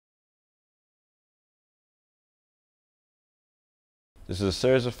This is a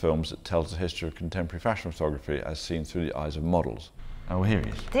series of films that tells the history of contemporary fashion photography as seen through the eyes of models. Oh, here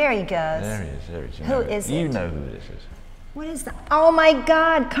he is. There he goes. There he is, there he is. Who is it? You know who this is. What is that? Oh my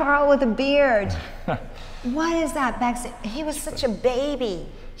God, Karl with a beard. What is that backstage? He was such a baby.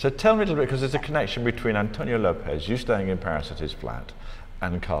 So tell me a little bit, because there's a connection between Antonio Lopez, you staying in Paris at his flat,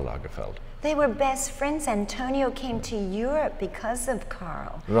 and Karl Lagerfeld. They were best friends. Antonio came to Europe because of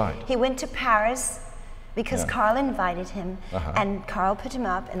Karl. Right. He went to Paris because Karl invited him, and Karl put him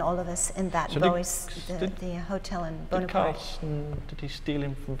up, and all of us in that the hotel in Bonaparte. Did he steal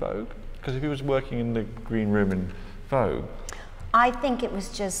him from Vogue? Because if he was working in the green room in Vogue. I think it was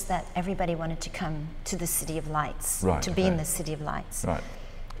just that everybody wanted to come to the City of Lights, to be in the City of Lights. Right.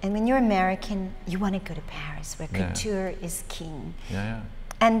 And when you're American, you want to go to Paris, where couture is king. Yeah.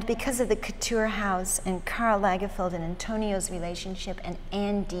 And because of the couture house and Karl Lagerfeld and Antonio's relationship, and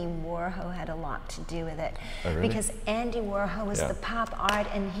Andy Warhol had a lot to do with it. Oh, really? Because Andy Warhol was the pop art,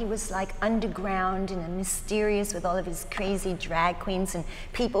 and he was like underground and mysterious with all of his crazy drag queens and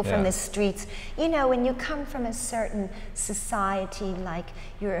people from the streets. You know, when you come from a certain society, like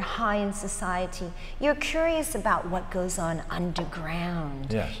you're high in society, you're curious about what goes on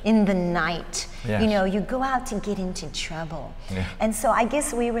underground in the night. You know, you go out to get into trouble. And so I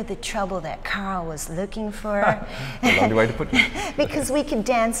guess we were the trouble that Karl was looking for. A lovely way to put it. Because we could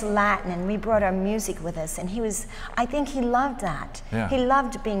dance Latin, and we brought our music with us, and he was, I think he loved that. He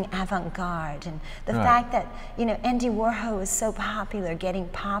loved being avant-garde, and the fact that, you know, Andy Warhol was so popular, getting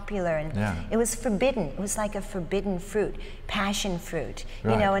popular, and it was forbidden. It was like a forbidden fruit, passion fruit,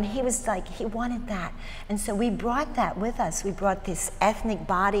 you know, and he was like, he wanted that. And so we brought that with us. We brought this ethnic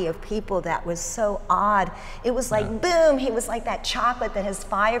body of people that was so odd. It was like, boom, he was like that chocolate that has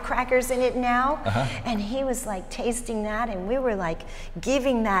firecrackers in it now. And he was like tasting that, and we were like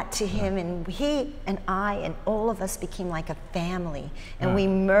giving that to him, and he and I and all of us became like a family, and we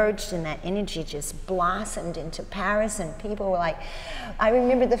merged, and that energy just blossomed into Paris, and people were like, I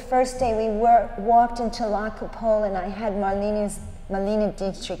remember the first day we walked into La Coupole, and I had Marlene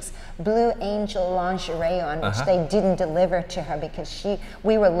Dietrich's Blue Angel lingerie on, which they didn't deliver to her because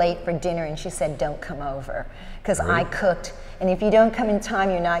we were late for dinner, and she said, don't come over, because I cooked, and if you don't come in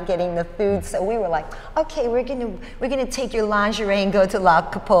time, you're not getting the food. So we were like, okay, we're gonna take your lingerie and go to La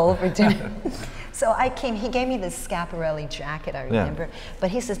Coupole for dinner. So I came, he gave me this Schiaparelli jacket, I remember,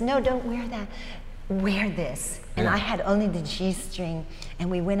 but he says, no, don't wear that, wear this. And I had only the G-string, and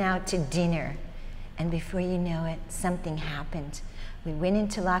we went out to dinner, and before you know it, something happened. We went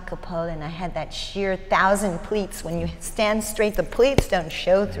into La Coupole, and I had that sheer 1,000 pleats. When you stand straight, the pleats don't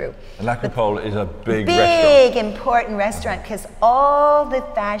show through. And La Coupole is a big restaurant. Big, important restaurant, because all the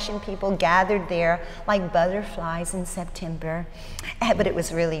fashion people gathered there like butterflies in September. But it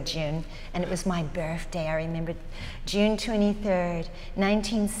was really June, and it was my birthday. I remember June 23rd,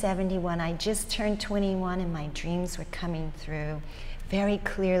 1971. I just turned 21, and my dreams were coming through very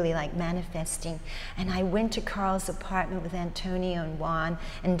clearly, like manifesting. And I went to Karl's apartment with Antonio and Juan,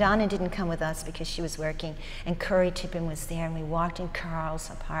 and Donna didn't come with us because she was working, and Curry Tippin was there, and we walked in Karl's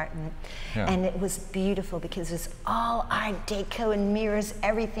apartment. And it was beautiful because it was all Art Deco and mirrors,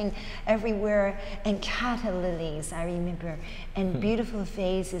 everything, everywhere, and cata lilies, I remember, and beautiful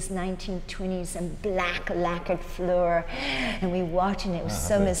vases, 1920s, and black lacquered floor. And we walked, and it was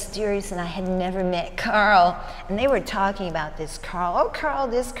so mysterious, and I had never met Karl. And they were talking about this Karl. Oh, Karl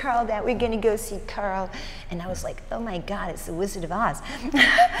this, Karl that, we're gonna go see Karl. And I was like, oh my God, it's the Wizard of Oz.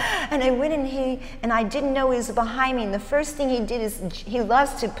 And I went in, and I didn't know he was behind me. And the first thing he did is, he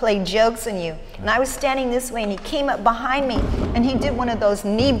loves to play jokes on you. And I was standing this way, and he came up behind me, and he did one of those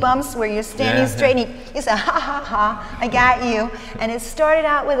knee bumps where you're standing straight, and he said, ha ha ha, I got you. And it started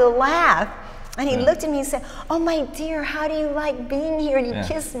out with a laugh. And he looked at me and said, oh my dear, how do you like being here? And he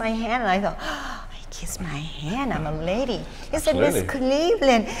kissed my hand, and I thought, oh, kiss my hand, I'm a lady. He said, Miss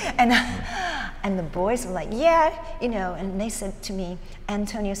Cleveland. And the boys were like, yeah, you know, and they said to me,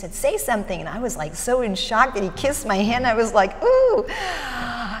 Antonio said, say something. And I was like so in shock that he kissed my hand. I was like, ooh.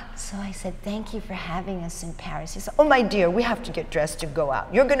 So I said, thank you for having us in Paris. He said, oh my dear, we have to get dressed to go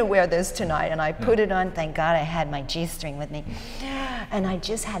out. You're gonna wear this tonight. And I put it on, thank God I had my G-string with me. And I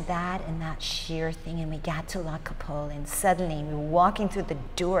just had that and that sheer thing, and we got to La Coupole, and suddenly we were walking through the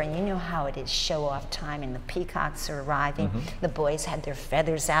door, and you know how it is, show off time, and the peacocks are arriving. The boys had their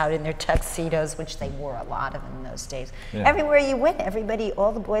feathers out in their tuxedos, which they wore a lot of in those days. Everywhere you went, everybody,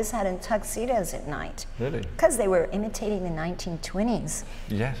 all the boys had in tuxedos at night. Really? Because they were imitating the 1920s.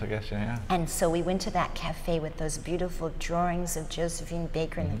 Yes, I guess, yeah. And so we went to that cafe with those beautiful drawings of Josephine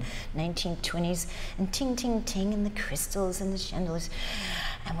Baker in the 1920s, and ting, ting, ting, and the crystals and the chandeliers.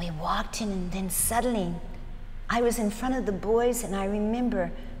 And we walked in, and then suddenly I was in front of the boys, and I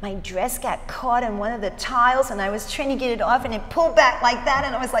remember my dress got caught in one of the tiles, and I was trying to get it off, and it pulled back like that,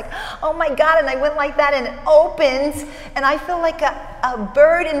 and I was like, oh my God, and I went like that, and it opened, and I felt like a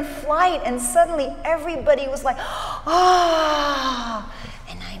bird in flight, and suddenly everybody was like, ah,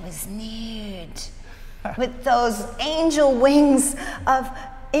 and I was nude with those angel wings of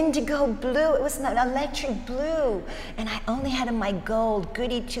indigo blue. It was an electric blue, and I only had on my gold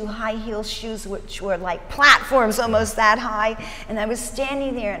goody two high heel shoes, which were like platforms almost that high, and I was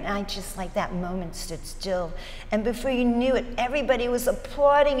standing there, and I just, like, that moment stood still, and before you knew it, everybody was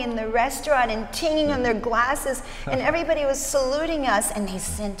applauding in the restaurant and tinging on their glasses, and everybody was saluting us, and they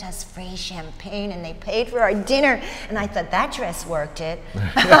sent us free champagne, and they paid for our dinner, and I thought that dress worked it.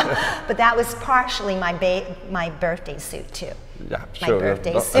 But that was partially my birthday suit too. Yeah, My sure.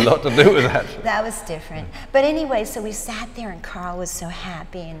 birthday A lot to do with that. That was different. But anyway, so we sat there, and Karl was so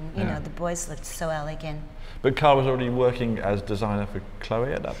happy, and you know, the boys looked so elegant. But Karl was already working as designer for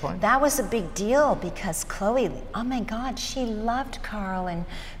Chloe at that point? That was a big deal, because Chloe, oh my God, she loved Karl, and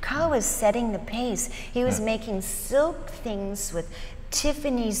Karl was setting the pace. He was making silk things with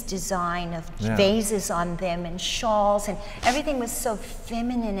Tiffany's design of vases on them and shawls, and everything was so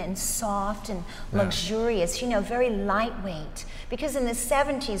feminine and soft and luxurious, you know, very lightweight. Because in the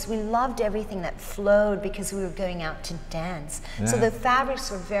 70s, we loved everything that flowed because we were going out to dance. So the fabrics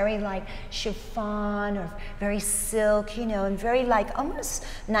were very like chiffon or very silk, you know, and very like almost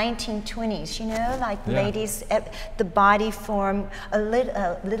 1920s, you know, like ladies, the body form, a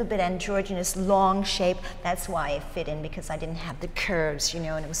little bit androgynous, long shape. That's why I fit in, because I didn't have the curves, you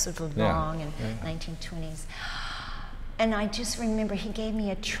know, and it was sort of long in 1920s. And I just remember he gave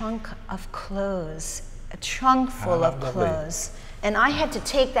me a trunk of clothes, a trunk full of clothes. And I had to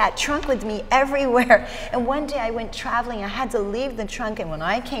take that trunk with me everywhere. And one day I went traveling, I had to leave the trunk, and when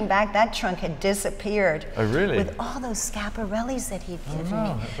I came back, that trunk had disappeared. Oh, really? With all those Schiaparellis that he'd given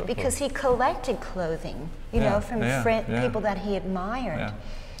me. Because he collected clothing, you know, from people that he admired.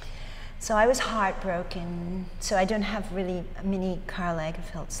 So I was heartbroken. So I don't have really many Karl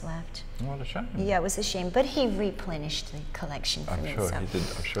Lagerfelds left. What a shame. Yeah, it was a shame. But he replenished the collection for me. Sure So he did.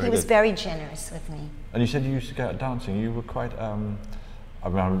 I'm sure he was very generous with me. And you said you used to go out dancing. You were quite, I mean,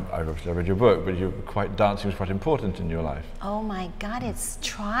 I've obviously read your book, but you were quite, dancing was quite important in your life. Oh my God, it's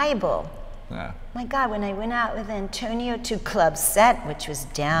tribal. Yeah. My God, when I went out with Antonio to Club Set, which was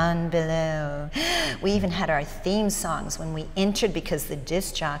down below, we even had our theme songs when we entered, because the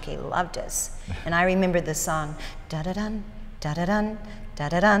disc jockey loved us. And I remember the song, da-da-dun, da-da-dun,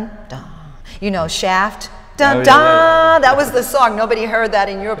 da-da-dun, da. You know, Shaft. Dun, dun. That was the song. Nobody heard that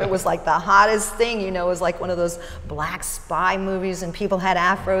in Europe. It was like the hottest thing, you know. It was like one of those black spy movies, and people had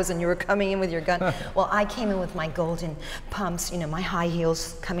afros, and you were coming in with your gun. Well, I came in with my golden pumps, you know, my high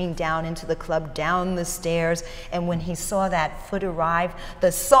heels, coming down into the club, down the stairs, and when he saw that foot arrive,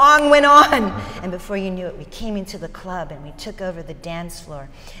 the song went on. And before you knew it, we came into the club, and we took over the dance floor.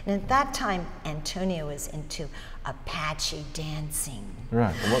 And at that time, Antonio was into Apache dancing.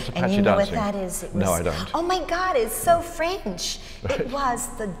 Right, and what's Apache dancing? And you know what that is? It was, no, I don't. Oh my God, it's so French. It was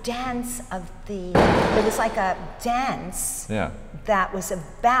the dance of the, it was like a dance that was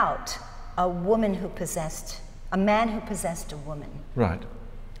about a woman who possessed, a man who possessed a woman. Right.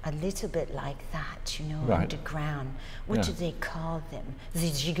 A little bit like that, you know, right. underground. What do they call them? The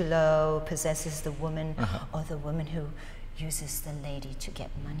gigolo possesses the woman, or the woman who uses the lady to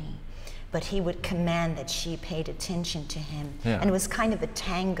get money. But he would command that she paid attention to him. And it was kind of a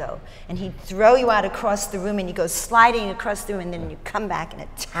tango. And he'd throw you out across the room, and you go sliding across the room, and then you come back and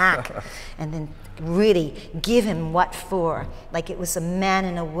attack. And then really give him what for. Like it was a man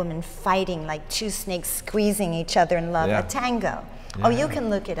and a woman fighting, like two snakes squeezing each other in love. A tango. Oh, you can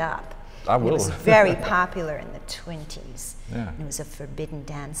look it up. I will. It was very popular in the 20s. And it was a forbidden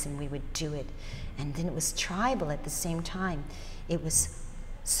dance, and we would do it. And then it was tribal at the same time. It was,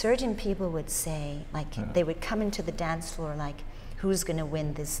 certain people would say, like, they would come into the dance floor like, who's going to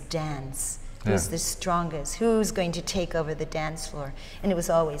win this dance? Who's the strongest? Who's going to take over the dance floor? And it was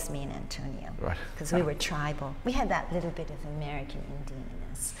always me and Antonio, because we were tribal. We had that little bit of American Indian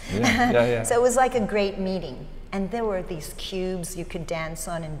in us. So it was like a great meeting. And there were these cubes you could dance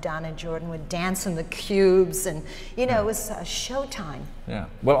on, and Donna Jordan would dance on the cubes, and you know, it was showtime.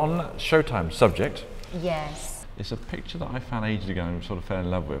 Well, on that Showtime subject, it's a picture that I found ages ago and sort of fell in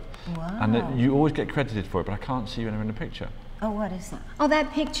love with. And you always get credited for it, but I can't see you anywhere in the picture. Oh, what is that? Oh,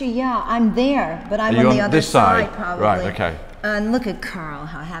 that picture, I'm there, but I'm on the other side, probably. Right, okay. And look at Karl,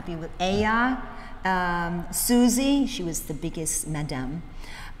 how happy with Aya, Susie, she was the biggest madame.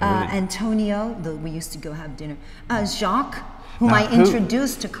 Antonio, we used to go have dinner. Jacques. whom I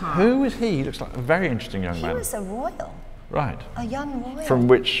introduced to Karl. Who is he? He looks like a very interesting young man. He was a royal. Right. A young royal. From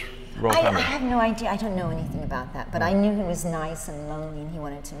which royal family? I have no idea. I don't know anything about that. But I knew he was nice and lonely and he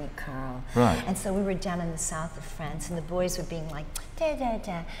wanted to meet Karl. Right. And so we were down in the south of France and the boys were being like, da da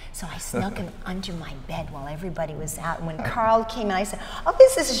da. So I snuck him under my bed while everybody was out. And when Karl came in, I said, oh,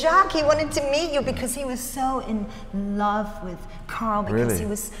 this is Jacques. He wanted to meet you because he was so in love with Karl because he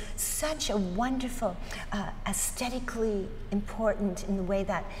was such a wonderful, aesthetically important in the way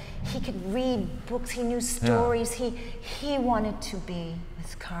that he could read books, he knew stories, he wanted to be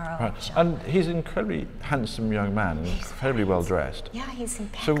with Karl. Right. And he's an incredibly handsome young man, incredibly well dressed. Yeah, he's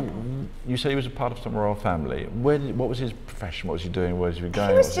impeccable. So you say he was a part of some royal family. What was his profession? What was he doing? Where was he going?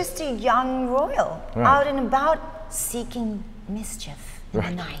 He was just a young royal, out and about seeking mischief in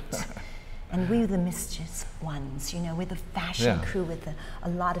the night. And we were the mischievous ones, you know, we're the fashion crew with a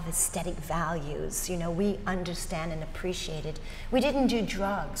lot of aesthetic values, you know, we understand and appreciate it. We didn't do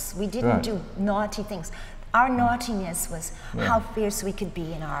drugs, we didn't do naughty things. Our naughtiness was how fierce we could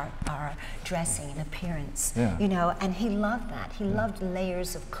be in our dressing and appearance, you know, and he loved that. He loved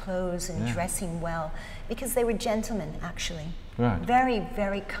layers of clothes and dressing well, because they were gentlemen, actually. Very,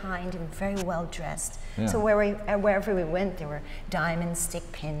 very kind and very well dressed. So wherever we went, there were diamond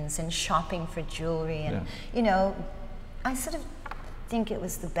stick pins and shopping for jewelry. And, you know, I sort of think it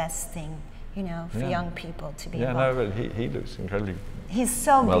was the best thing, you know, for young people to be involved. No, but he looks incredibly He's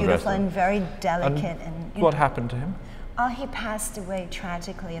so beautiful and very delicate. And what happened to him? Oh, he passed away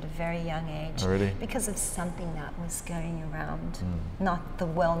tragically at a very young age. Oh, really? Because of something that was going around. Not the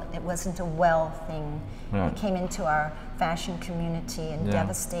well, it wasn't a well thing. It came into our fashion community and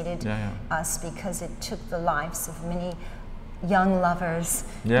devastated us because it took the lives of many young lovers,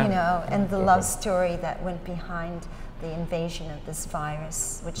 you know, and the love story that went behind the invasion of this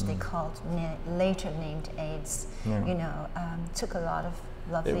virus, which they called, later named AIDS, you know, took a lot of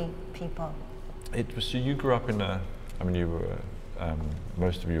lovely people. It was, so you grew up in a, I mean, you were,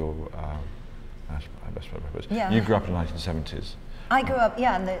 most of your, you grew up in the 1970s. I grew up,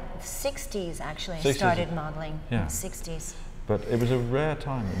 in the 60s actually. I started modeling in the 60s. But it was a rare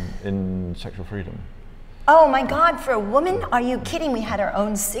time in sexual freedom. Oh my God, for a woman? Are you kidding? We had our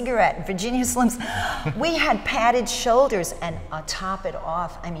own cigarette, Virginia Slims. We had padded shoulders, and to top it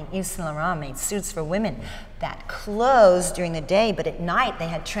off, I mean, Yves Saint Laurent made suits for women that closed during the day, but at night they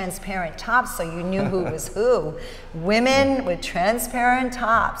had transparent tops, so you knew who was who. Women with transparent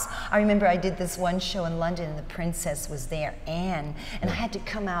tops. I remember I did this one show in London, and the princess was there, Anne, and I had to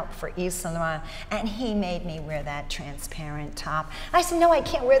come out for Yves Saint Laurent, and he made me wear that transparent top. I said, no, I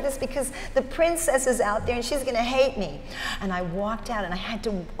can't wear this because the princess is out there and she's gonna hate me. And I walked out and I had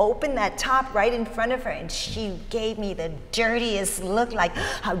to open that top right in front of her, and she gave me the dirtiest look, like,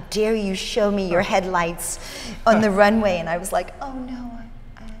 how dare you show me your headlights on the runway. And I was like, oh no,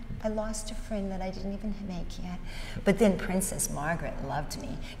 I lost a friend that I didn't even make yet. But then Princess Margaret loved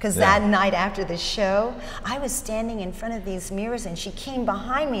me, because that night after the show, I was standing in front of these mirrors and she came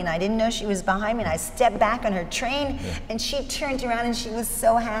behind me and I didn't know she was behind me, and I stepped back on her train and she turned around and she was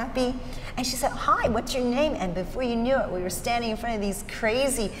so happy. And she said, hi, what's your name? And before you knew it, we were standing in front of these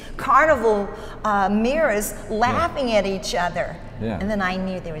crazy carnival mirrors laughing at each other. And then I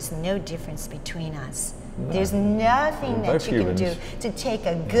knew there was no difference between us. There's nothing that you can do to take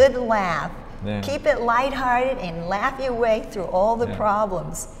a good laugh, keep it lighthearted, and laugh your way through all the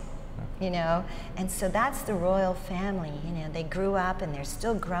problems, you know. And so that's the royal family, you know. They grew up and they're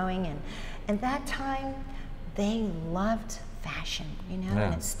still growing, and that time they loved fashion, you know.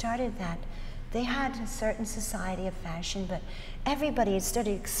 And it started that they had a certain society of fashion, but everybody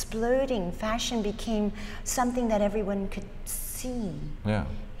started exploding. Fashion became something that everyone could see,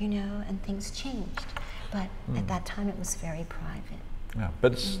 you know, and things changed. But at that time, it was very private.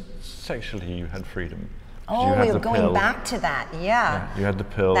 But sexually, you had freedom. Oh, we were going back to that, You had the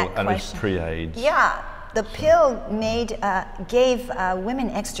pill, and it was pre-AIDS. Yeah, the pill gave women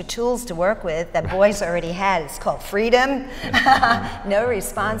extra tools to work with that boys already had. It's called freedom. No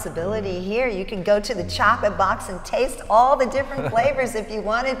responsibility here. You could go to the chocolate box and taste all the different flavors if you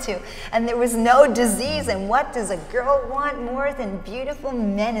wanted to. And there was no disease. And what does a girl want more than beautiful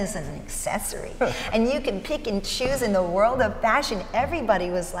men as an accessory? And you can pick and choose in the world of fashion. Everybody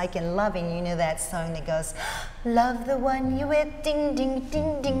was like in love. And you know that song that goes, love the one you with, ding, ding,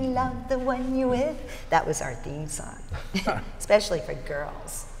 ding, ding, love the one you with. That was our theme song, especially for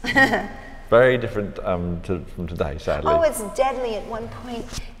girls. Very different from today, sadly. Oh, it's deadly. At one point,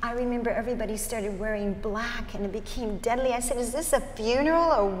 I remember everybody started wearing black and it became deadly. I said, is this a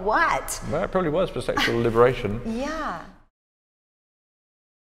funeral or what? Well, it probably was for sexual liberation. Yeah.